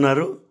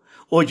పట్టుకున్నారు,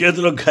 ఓ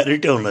చేతిలో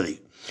గరిటె ఉన్నది.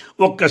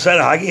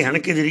 ఒక్కసారి ఆగి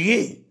వెనక్కి తిరిగి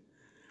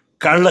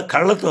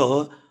కళ్ళతో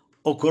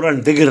ఓ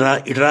కుర్రాని దగ్గర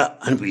ఇట్రా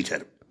అని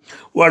పిలిచారు.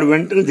 వాడు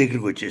వెంటనే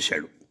దగ్గరికి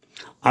వచ్చేసాడు.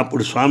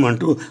 అప్పుడు స్వామి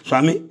అంటూ,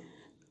 స్వామి,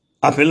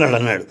 ఆ పిల్లాడు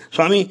అన్నాడు,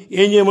 స్వామి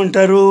ఏం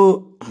చేయమంటారు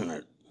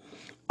అన్నాడు.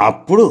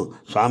 అప్పుడు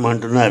స్వామి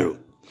అంటున్నారు,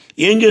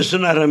 ఏం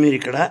చేస్తున్నారా మీరు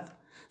ఇక్కడ?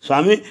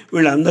 స్వామి,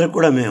 వీళ్ళందరూ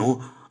కూడా మేము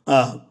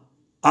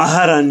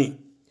ఆహారాన్ని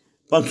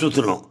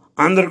పంచుతున్నాం,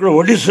 అందరు కూడా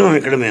వడ్డిస్తున్నాం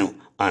ఇక్కడ మేము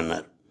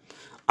అన్నారు.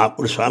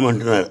 అప్పుడు స్వామి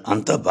అంటున్నారు,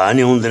 అంతా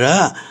బాగానే ఉందిరా,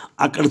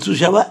 అక్కడ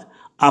చూసావా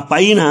ఆ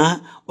పైన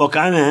ఒక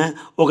ఆమె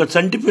ఒక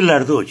చంటి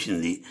పిల్లాడితో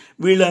వచ్చింది,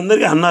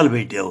 వీళ్ళందరికీ అన్నాలు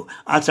పెట్టావు,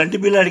 ఆ చంటి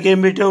పిల్లాడికి ఏం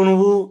పెట్టావు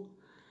నువ్వు?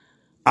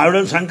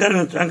 ఆవిడ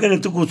సంకరం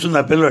ఎత్తు కూర్చుంది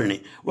ఆ పిల్లోడిని,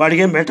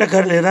 వాడికి ఏం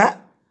పెట్టక్కర్లేదా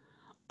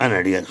అని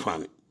అడిగారు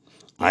స్వామి.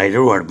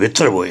 ఆయన వాడు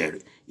బెచ్చరపోయాడు.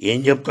 ఏం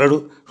చెప్తాడు?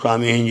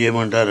 స్వామి ఏం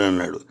చేయమంటారు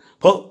అన్నాడు.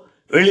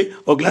 వెళ్ళి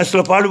ఒక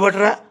గ్లాసులో పాలు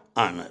పట్టరా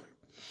అన్నారు.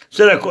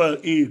 సరే,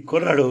 ఈ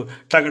కుర్రాడు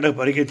టకటక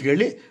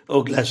పరిగెత్తుకెళ్ళి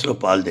ఒక గ్లాసులో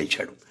పాలు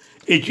తెచ్చాడు.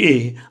 ఇచ్చి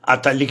ఆ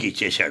తల్లికి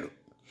ఇచ్చేశాడు.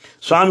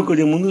 స్వామి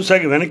కొద్దిగా ముందుకు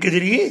సాగి వెనక్కి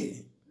తిరిగి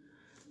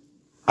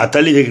ఆ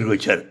తల్లి దగ్గరికి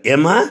వచ్చారు.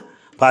 ఏమా,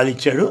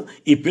 పాలిచ్చాడు,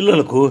 ఈ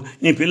పిల్లలకు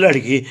నీ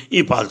పిల్లాడికి ఈ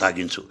పాలు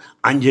తాగించు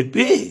అని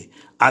చెప్పి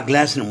ఆ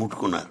గ్లాసుని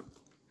ముట్టుకున్నారు.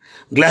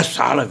 గ్లాస్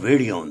చాలా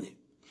వేడిగా ఉంది.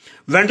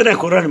 వెంటనే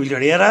కుర్రాడు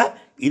పిలిచాడు. ఏరా,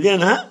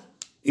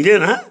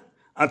 ఇదేనా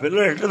ఆ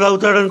పిల్లడు ఎట్లా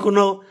తాగుతాడు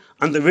అనుకున్నావు,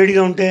 అంత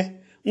వేడిగా ఉంటే?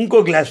 ఇంకో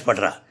గ్లాస్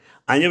పడరా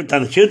అని చెప్పి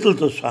తన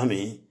చేతులతో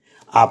స్వామి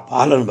ఆ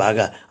పాలను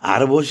బాగా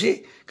ఆరబోసి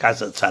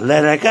కాస్త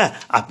చల్లారాక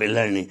ఆ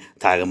పిల్లాడిని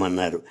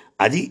తాగమన్నారు.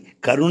 అది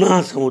కరుణా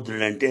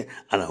సముద్రుడు అంటే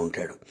అలా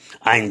ఉంటాడు.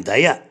 ఆయన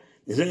దయ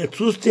నిజంగా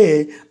చూస్తే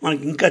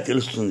మనకి ఇంకా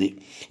తెలుస్తుంది.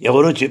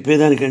 ఎవరో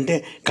చెప్పేదానికంటే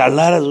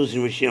కళ్ళారా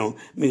చూసిన విషయం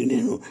మీకు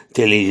నేను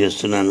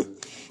తెలియజేస్తున్నాను.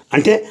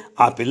 అంటే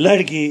ఆ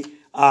పిల్లాడికి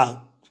ఆ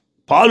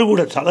పాలు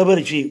కూడా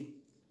చల్లబరిచి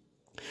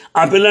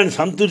ఆ పిల్లాడిని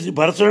సంతృప్తి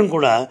పరచడం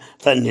కూడా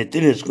తను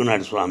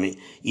నెత్తినేసుకున్నాడు స్వామి.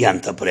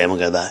 ఎంత ప్రేమ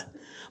కదా!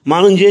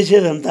 మనం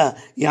చేసేదంతా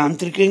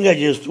యాంత్రికంగా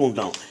చేస్తూ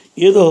ఉంటాం,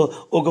 ఏదో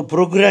ఒక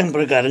ప్రోగ్రాం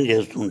ప్రకారం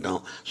చేస్తూ ఉంటాం.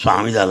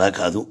 స్వామిది అలా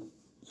కాదు.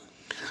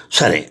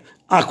 సరే,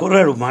 ఆ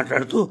కుర్రాడు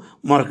మాట్లాడుతూ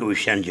మరొక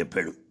విషయాన్ని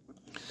చెప్పాడు.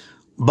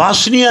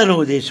 బాస్నియా అనే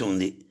ఒక దేశం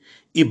ఉంది.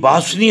 ఈ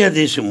బాస్నియా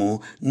దేశము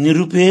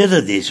నిరుపేద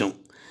దేశం.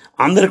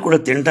 అందరికి కూడా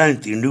తినడానికి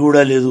తిండి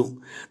కూడా లేదు.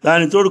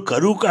 దానితోడు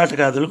కరువు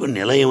కాటకాదులకు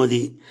నిలయం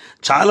అది.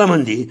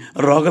 చాలామంది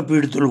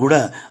రోగపీడితులు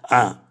కూడా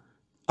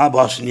ఆ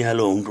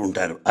బాస్నియాలో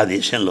ఉంటుంటారు. ఆ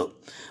దేశంలో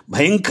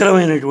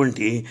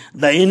భయంకరమైనటువంటి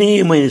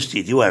దయనీయమైన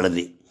స్థితి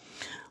వాళ్ళది.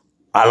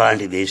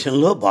 అలాంటి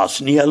దేశంలో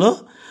బాస్నియాలో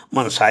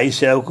మన సాయి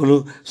సేవకులు,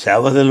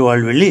 సేవకులు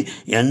వాళ్ళు వెళ్ళి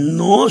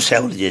ఎన్నో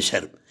సేవలు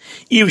చేశారు.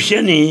 ఈ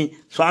విషయాన్ని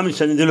స్వామి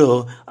సన్నిధిలో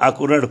ఆ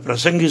కుర్రాడు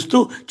ప్రసంగిస్తూ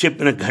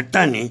చెప్పిన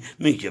ఘట్టాన్ని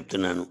మీకు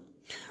చెప్తున్నాను.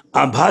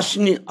 ఆ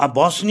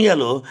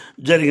బాస్నియాలో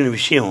జరిగిన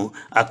విషయం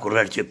ఆ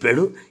కుర్రాడు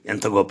చెప్పాడు.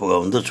 ఎంత గొప్పగా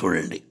ఉందో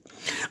చూడండి.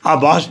 ఆ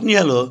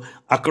బాస్నియాలో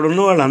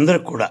అక్కడున్న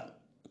వాళ్ళందరికీ కూడా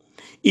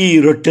ఈ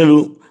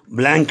రొట్టెలు,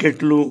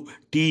 బ్లాంకెట్లు,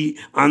 టీ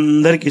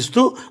అందరికి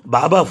ఇస్తూ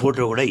బాబా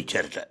ఫోటో కూడా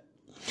ఇచ్చారట.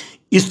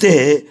 ఇస్తే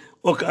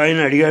ఒక ఆయన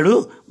అడిగాడు,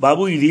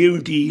 బాబు ఇది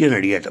ఏమిటి అని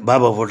అడిగాట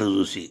బాబా ఫోటో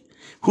చూసి.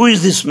 హూ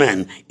ఇస్ దిస్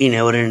మ్యాన్, ఈయన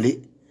ఎవరండి?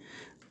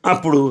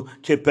 అప్పుడు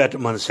చెప్పాట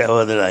మన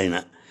సేవకుడు ఆయన,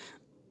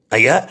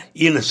 అయ్యా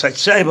ఈయన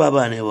సత్యసాయి బాబా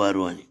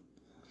అనేవారు అని.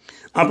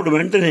 అప్పుడు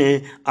వెంటనే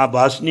ఆ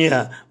బాస్నియా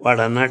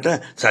వాడు అన్నట,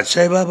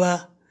 సత్యసాయి బాబా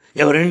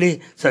ఎవరండి?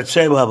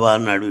 సత్యసాయి బాబా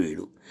అన్నాడు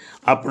వీడు.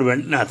 అప్పుడు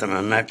వెంటనే అతను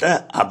అన్నట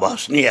ఆ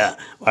బాస్నియా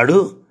వాడు,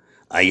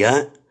 అయ్యా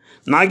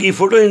నాకు ఈ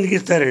ఫోటో ఎందుకు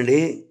ఇస్తారండి?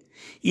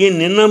 ఈయన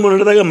నిన్న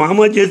మొన్నటిదాకా మా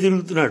మధ్య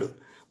తిరుగుతున్నాడు,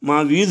 మా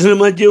వీధుల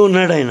మధ్య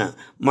ఉన్నాడు, ఆయన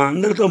మా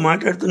అందరితో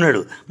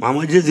మాట్లాడుతున్నాడు, మా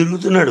మధ్య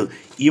తిరుగుతున్నాడు.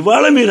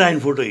 ఇవాళ మీరు ఆయన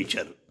ఫోటో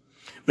ఇచ్చారు,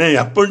 మేము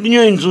ఎప్పటి నుంచో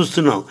ఆయన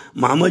చూస్తున్నాం,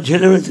 మా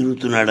మధ్యలోనే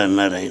తిరుగుతున్నాడు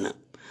అన్నారు ఆయన.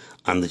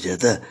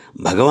 అందుచేత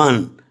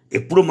భగవాన్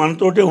ఎప్పుడు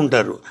మనతోటే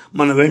ఉంటారు,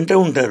 మన వెంట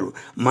ఉంటారు,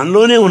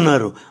 మనలోనే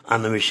ఉన్నారు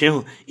అన్న విషయం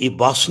ఈ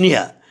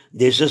బాస్నియా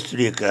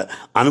దేశస్థుడి యొక్క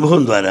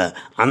అనుభవం ద్వారా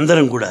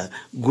అందరం కూడా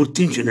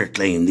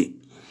గుర్తించినట్లయింది.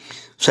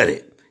 సరే,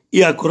 ఈ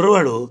ఆ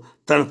కుర్రవాడు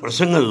తన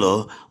ప్రసంగంలో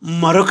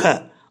మరొక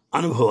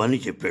అనుభవాన్ని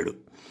చెప్పాడు.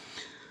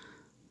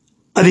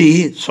 అది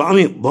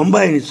స్వామి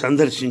బొంబాయిని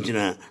సందర్శించిన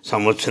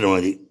సంవత్సరం.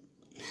 అది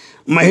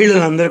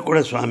మహిళలందరికీ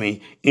కూడా స్వామి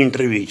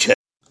ఇంటర్వ్యూ ఇచ్చారు.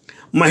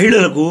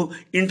 మహిళలకు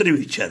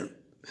ఇంటర్వ్యూ ఇచ్చారు.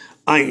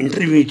 ఆ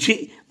ఇంటర్వ్యూ ఇచ్చి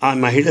ఆ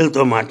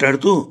మహిళలతో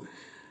మాట్లాడుతూ,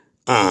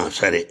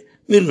 సరే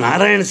మీరు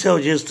నారాయణ సేవ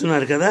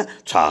చేస్తున్నారు కదా,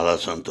 చాలా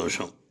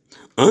సంతోషం.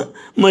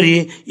 మరి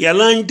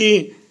ఎలాంటి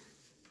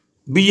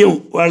బియ్యం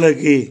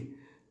వాళ్ళకి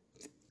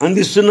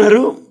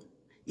అందిస్తున్నారు,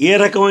 ఏ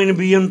రకమైన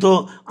బియ్యంతో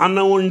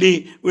అన్నం వండి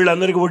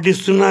వీళ్ళందరికీ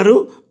వడ్డిస్తున్నారు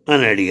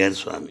అని అడిగారు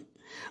స్వామి.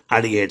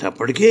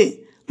 అడిగేటప్పటికీ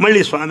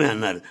మళ్ళీ స్వామి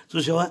అన్నారు,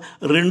 చూసావా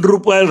 2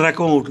 రూపాయల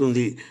రకం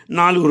ఉంటుంది,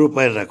 4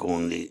 రూపాయల రకం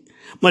ఉంది,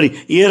 మరి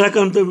ఏ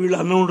రకంతో వీళ్ళు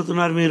అన్నం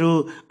వండుతున్నారు మీరు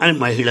అని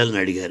మహిళలను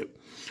అడిగారు.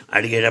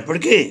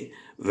 అడిగేటప్పటికీ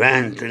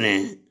వెంటనే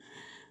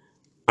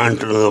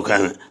అంటున్నది ఒక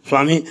ఆమె,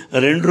 స్వామి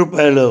 2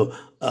 రూపాయల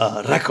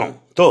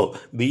రకంతో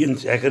బియ్యం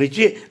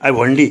సేకరించి అవి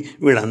వండి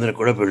వీళ్ళందరూ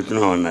కూడా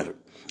పెడుతున్నాం అన్నారు.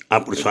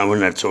 అప్పుడు స్వామి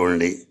అన్నారు,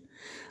 చూడండి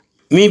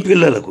మీ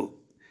పిల్లలకు,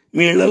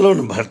 మీ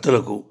ఇళ్లలోని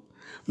భర్తలకు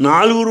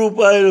 4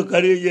 రూపాయలు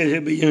ఖరీదు చేసే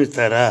బియ్యం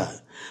ఇస్తారా?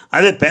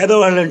 అదే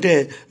పేదవాళ్ళంటే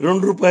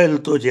 2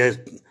 రూపాయలతో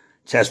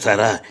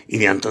చేస్తారా?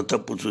 ఇది ఎంత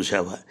తప్పు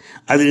చూసావా?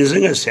 అది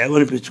నిజంగా సేవ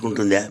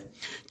అనిపించుకుంటుందా?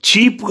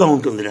 చీప్గా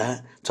ఉంటుందిరా,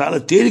 చాలా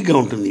తేలిగ్గా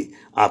ఉంటుంది.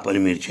 ఆ పని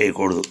మీరు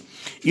చేయకూడదు.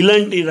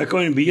 ఇలాంటి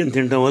రకమైన బియ్యం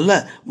తినడం వల్ల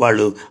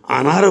వాళ్ళు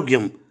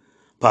అనారోగ్యం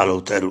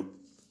పాలవుతారు.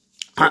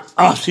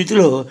 ఆ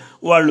స్థితిలో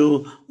వాళ్ళు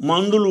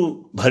మందులు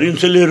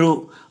భరించలేరు,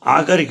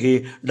 ఆఖరికి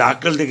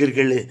డాక్టర్ల దగ్గరికి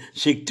వెళ్ళే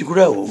శక్తి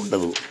కూడా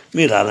ఉండదు.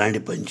 మీరు అలాంటి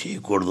పని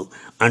చేయకూడదు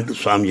అంటూ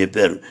స్వామి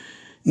చెప్పారు.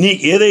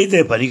 నీకు ఏదైతే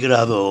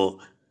పనికిరాదో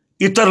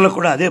ఇతరులకు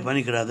కూడా అదే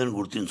పనికిరాదని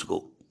గుర్తుంచుకో.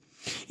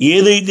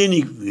 ఏదైతే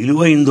నీకు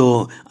విలువైందో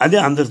అదే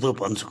అందరితో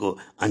పంచుకో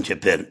అని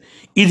చెప్పారు.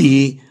 ఇది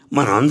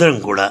మనం అందరం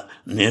కూడా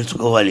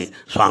నేర్చుకోవాలి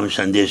స్వామి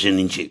సందేశం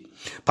నుంచి.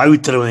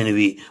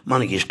 పవిత్రమైనవి,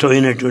 మనకి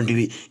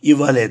ఇష్టమైనటువంటివి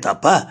ఇవ్వాలే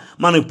తప్ప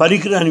మనకు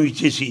పనికిరానివి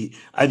ఇచ్చేసి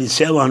అది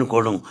సేవ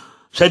అనుకోవడం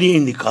సరి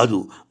అయింది కాదు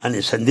అనే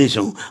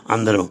సందేశం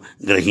అందరం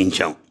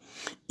గ్రహించాం.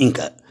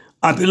 ఇంకా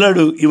ఆ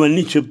పిల్లాడు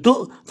ఇవన్నీ చెప్తూ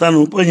తన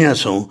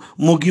ఉపన్యాసం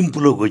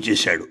ముగింపులోకి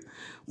వచ్చేశాడు.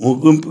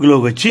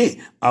 ముగింపులోకి వచ్చి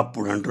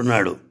అప్పుడు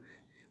అంటున్నాడు,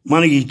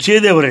 మనకి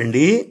ఇచ్చేది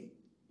ఎవరండి?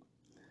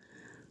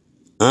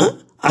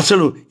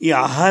 అసలు ఈ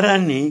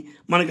ఆహారాన్ని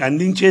మనకు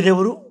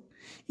అందించేదెవరు?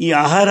 ఈ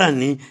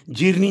ఆహారాన్ని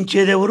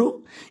జీర్ణించేదెవరు?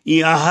 ఈ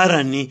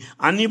ఆహారాన్ని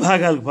అన్ని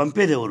భాగాలకు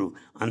పంపేదెవరు?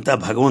 అంతా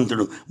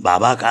భగవంతుడు.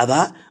 బాబా కాదా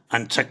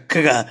అని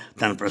చక్కగా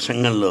తన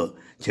ప్రసంగంలో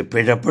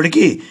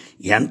చెప్పేటప్పటికీ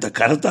ఎంత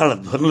కరతాళ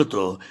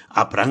ధ్వనులతో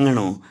ఆ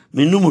ప్రాంగణం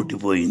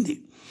మిన్నుముట్టిపోయింది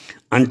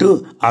అంటూ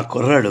ఆ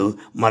కుర్రాడు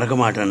మరొక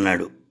మాట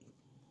అన్నాడు.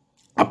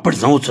 అప్పటి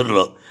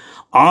సంవత్సరంలో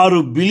 6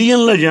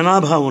 బిలియన్ల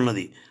జనాభా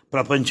ఉన్నది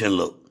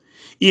ప్రపంచంలో.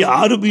 ఈ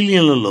 6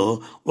 బిలియన్లలో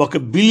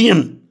 1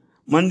 బిలియన్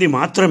మంది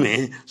మాత్రమే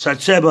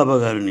సత్యసాయిబాబా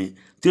గారిని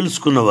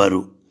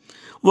తెలుసుకున్నవారు.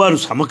 వారు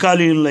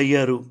సమకాలీనులు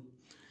అయ్యారు.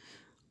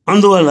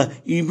 అందువల్ల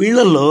ఈ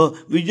వీళ్ళల్లో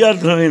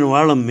విద్యార్థులమైన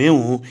వాళ్ళం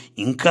మేము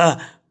ఇంకా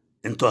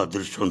ఎంతో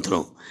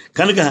అదృష్టవంతులం.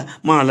 కనుక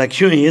మా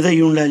లక్ష్యం ఏదై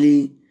ఉండాలి?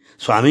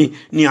 స్వామి,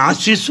 నీ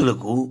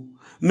ఆశీస్సులకు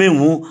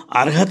మేము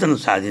అర్హతను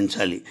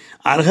సాధించాలి,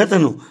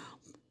 అర్హతను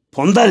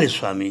పొందాలి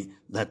స్వామి.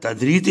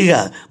 తద్రీతిగా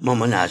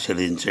మమ్మల్ని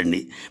ఆశీర్వదించండి.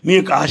 మీ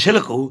యొక్క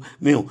ఆశలకు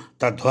మేము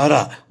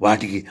తద్వారా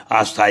వాటికి ఆ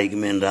స్థాయికి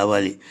మేము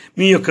రావాలి.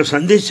 మీ యొక్క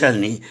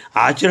సందేశాల్ని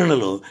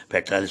ఆచరణలో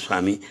పెట్టాలి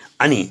స్వామి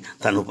అని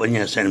తన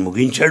ఉపన్యాసాన్ని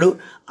ముగించాడు.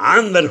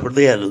 అందరి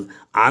హృదయాలు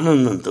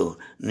ఆనందంతో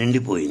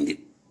నిండిపోయింది.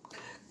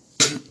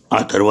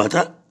 ఆ తరువాత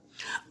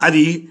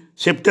అది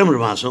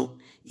సెప్టెంబర్ మాసం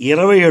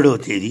 27వ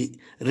తేదీ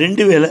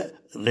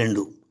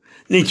 2002.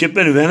 నేను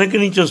చెప్పాను, వెనక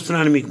నుంచి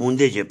వస్తున్నాను, మీకు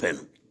ముందే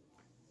చెప్పాను.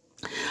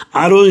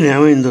 ఆ రోజున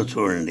ఏమైందో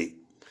చూడండి.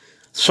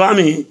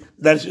 స్వామి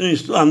దర్శనం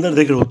ఇస్తూ అందరి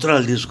దగ్గర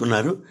ఉత్తరాలు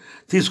తీసుకున్నారు.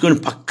 తీసుకొని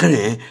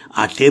పక్కనే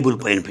ఆ టేబుల్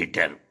పైన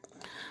పెట్టారు.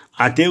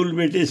 ఆ టేబుల్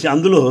పెట్టేసి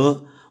అందులో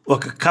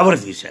ఒక కవర్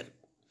తీశారు.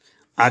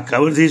 ఆ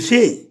కవర్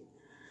తీసి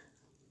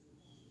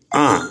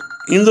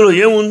ఇందులో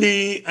ఏముంది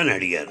అని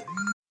అడిగారు.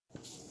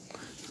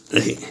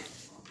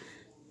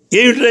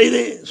 ఏమిట్రా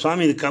ఇది?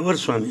 స్వామి, ఇది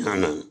కవర్ స్వామి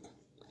అన్నాను.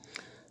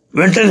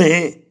 వెంటనే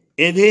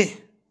ఏది,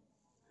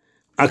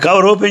 ఆ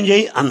కవర్ ఓపెన్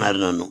చేయి అన్నారు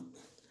నన్ను.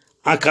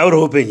 ఆ కవర్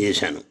ఓపెన్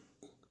చేశాను.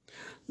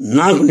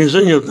 నాకు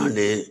నిజం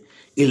చెప్తాండి,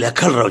 ఈ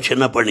లెక్కలు రావు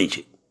చిన్నప్పటి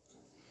నుంచి.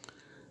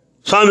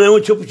 స్వామి ఏమో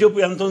చెప్పు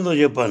ఎంత ఉందో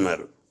చెప్పు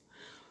అన్నారు.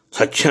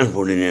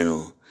 సత్యానుకోండి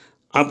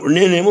అప్పుడు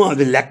నేనేమో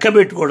అది లెక్క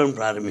పెట్టుకోవడం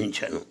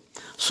ప్రారంభించాను.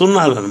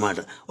 సున్నాలు అనమాట,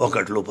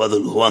 1, 10,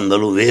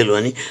 100, 1000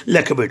 అని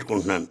లెక్క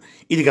పెట్టుకుంటున్నాను.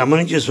 ఇది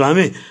గమనించే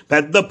స్వామి,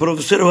 పెద్ద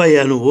ప్రొఫెసర్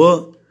అయ్యా నువ్వు,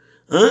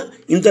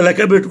 ఇంత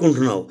లెక్క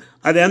పెట్టుకుంటున్నావు,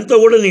 అది ఎంత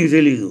కూడా నీకు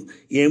తెలియదు,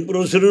 ఏం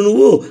ప్రొఫెసరు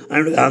నువ్వు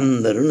అని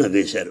అందరూ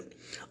నవ్వేశారు.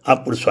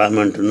 అప్పుడు స్వామి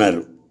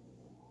అంటున్నారు,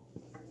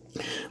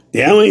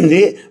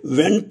 ఏమైంది?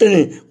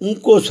 వెంటనే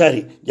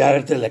ఇంకోసారి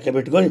జాగ్రత్తగా లెక్క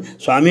పెట్టుకొని,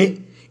 స్వామి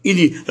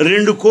ఇది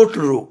 2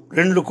 కోట్ల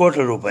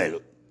రూపాయలు,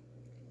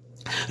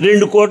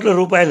 2 కోట్ల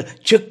రూపాయల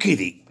చెక్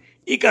ఇది.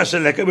 ఇక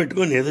అసలు లెక్క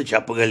పెట్టుకొని ఏదో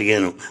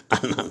చెప్పగలిగాను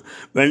అన్నాను.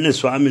 వెంటనే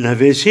స్వామి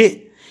నవ్వేసి,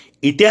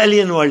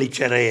 ఇటాలియన్ వాళ్ళు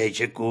ఇచ్చారయ్యా ఈ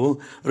చెక్కు,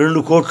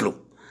 2 కోట్లు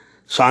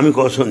స్వామి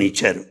కోసం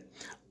ఇచ్చారు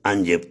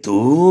అని చెప్తూ,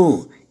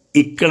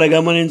 ఇక్కడ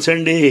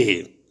గమనించండి,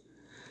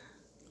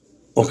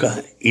 ఒక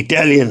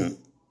ఇటాలియన్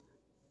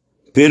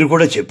పేరు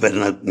కూడా చెప్పారు,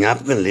 నాకు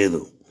జ్ఞాపకం లేదు.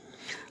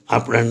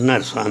 అప్పుడు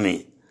అంటున్నారు స్వామి,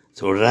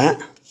 చూడరా,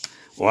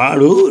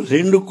 వాడు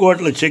 2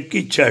 కోట్ల చెక్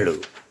ఇచ్చాడు,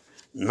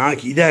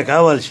 నాకు ఇదే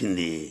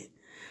కావాల్సింది,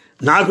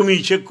 నాకు మీ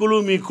చెక్కులు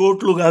మీ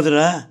కోట్లు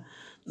కాదురా,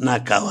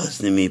 నాకు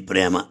కావాల్సింది మీ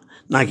ప్రేమ,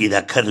 నాకు ఇది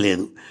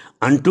అక్కర్లేదు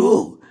అంటూ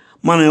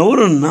మనం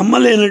ఎవరు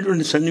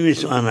నమ్మలేనటువంటి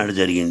సన్నివేశం ఆనాడు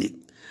జరిగింది.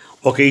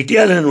 ఒక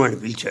ఇటాలియన్ వాడిని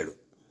పిలిచాడు.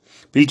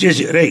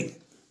 పిలిచేసి, రై,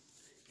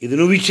 ఇది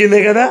నువ్వు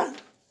ఇచ్చిందే కదా,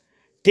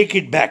 take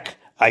it back,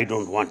 I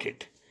don't want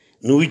it.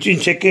 నువ్వు ఇచ్చిన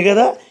చెక్కే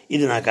కదా,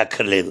 ఇది నాకు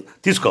అక్కర్లేదు,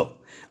 తీసుకో.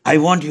 I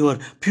want your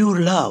pure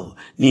love,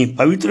 నీ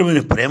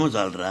పవిత్రమైన ప్రేమ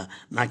చాలరా,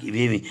 నాకు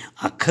ఇవేమి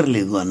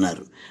అక్కర్లేదు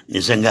అన్నారు.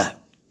 నిజంగా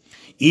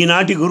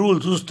ఈనాటి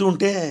గురువులు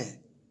చూస్తుంటే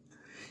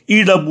ఈ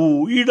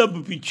డబ్బు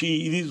పిచ్చి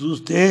ఇది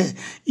చూస్తే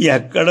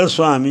ఎక్కడ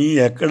స్వామి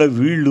ఎక్కడ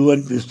వీళ్ళు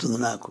అనిపిస్తుంది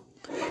నాకు.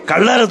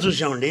 కళ్ళారా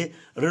చూసామండి,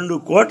 2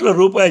 కోట్ల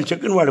రూపాయల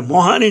చెక్కుని వాడు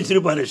మొహాన్ని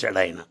సిరిపారేశాడు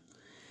ఆయన.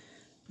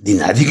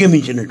 దీన్ని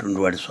అధిగమించినటువంటి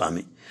వాడు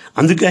స్వామి.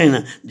 అందుకే ఆయన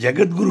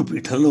జగద్గురు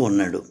పీఠంలో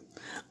ఉన్నాడు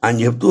అని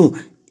చెప్తూ,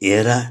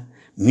 ఏరా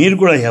మీరు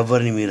కూడా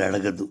ఎవరిని మీరు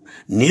అడగద్దు,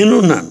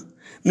 నేనున్నాను.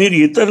 మీరు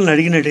ఇతరులను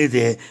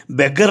అడిగినట్టయితే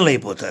బెగ్గర్లు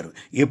అయిపోతారు.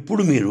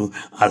 ఎప్పుడు మీరు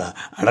అలా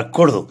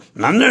అడగకూడదు,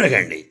 నన్ను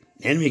అడగండి,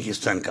 నేను మీకు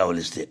ఇస్తాను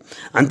కావలిస్తే.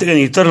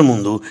 అంతేగాని ఇతరుల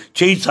ముందు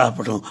చేయి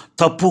చాపడం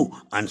తప్పు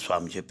అని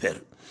స్వామి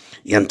చెప్పారు.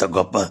 ఎంత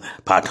గొప్ప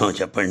పాఠం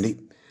చెప్పండి.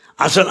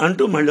 అసలు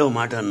అంటూ మళ్ళీ ఒక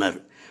మాట అన్నారు,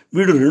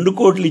 వీడు 2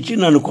 కోట్లు ఇచ్చి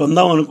నన్ను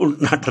కొందాం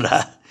అనుకుంటున్నట్టురా,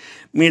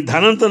 మీ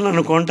ధనంతో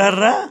నన్ను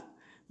కొంటారా?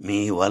 మీ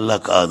వల్ల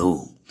కాదు,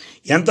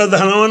 ఎంత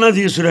ధనమన్నా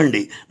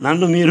తీసుకురండి,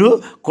 నన్ను మీరు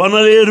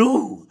కొనలేరు.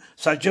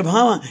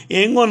 సత్యభామ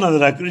ఏం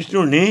కొన్నదిరా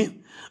కృష్ణుడిని?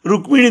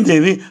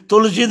 రుక్మిణీదేవి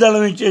తులసి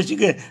దళం ఇచ్చేసి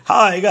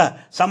హాయిగా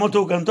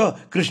సమతూకంతో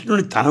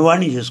కృష్ణుడిని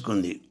తనవాణి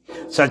చేసుకుంది.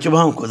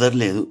 సత్యభామ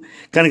కుదరలేదు.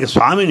 కనుక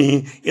స్వామిని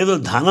ఏదో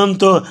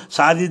ధనంతో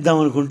సాధిద్దాం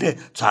అనుకుంటే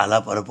చాలా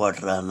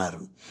పొరపాటురా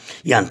అన్నారు.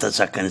 ఎంత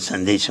చక్కని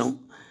సందేశం.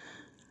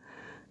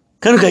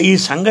 కనుక ఈ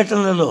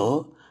సంఘటనలలో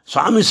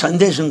స్వామి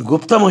సందేశం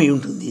గుప్తమై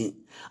ఉంటుంది.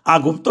 ఆ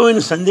గుప్తమైన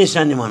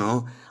సందేశాన్ని మనం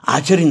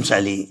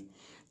ఆచరించాలి.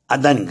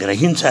 దాన్ని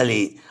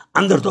గ్రహించాలి,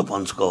 అందరితో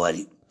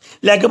పంచుకోవాలి.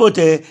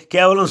 లేకపోతే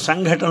కేవలం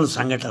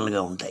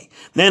సంఘటనలుగా ఉంటాయి.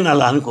 నేను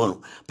అలా అనుకోను.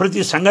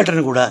 ప్రతి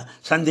సంఘటన కూడా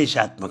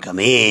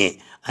సందేశాత్మకమే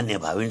అనే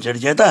భావించడం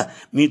చేత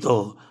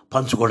మీతో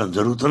పంచుకోవడం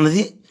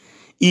జరుగుతున్నది.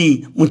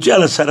 ఈ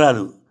ముత్యాల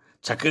సరాలు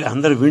చక్కగా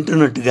అందరూ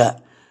వింటున్నట్టుగా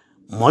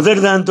మొదటి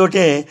దాంతో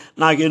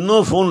నాకు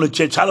ఎన్నో ఫోన్లు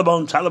వచ్చాయి, చాలా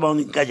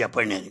బాగుంది ఇంకా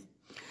చెప్పండి అని.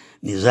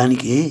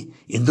 నిజానికి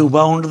ఎందుకు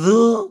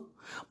బాగుండదు?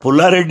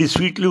 పుల్లారెడ్డి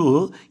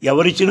స్వీట్లు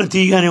ఎవరిచ్చినా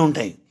తీయగానే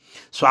ఉంటాయి.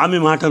 స్వామి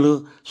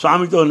మాటలు,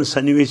 స్వామితో ఉన్న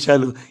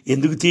సన్నివేశాలు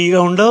ఎందుకు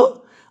తీయగా ఉండవు?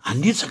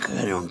 అన్నీ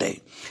చక్కగానే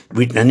ఉంటాయి.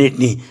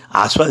 వీటినన్నిటినీ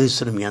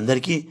ఆస్వాదిస్తున్న మీ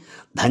అందరికీ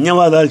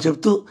ధన్యవాదాలు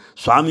చెప్తూ,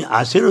 స్వామి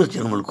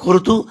ఆశీర్వచనములు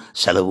కోరుతూ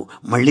సెలవు.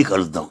 మళ్ళీ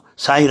కలుద్దాం.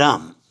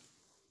 సాయిరామ్.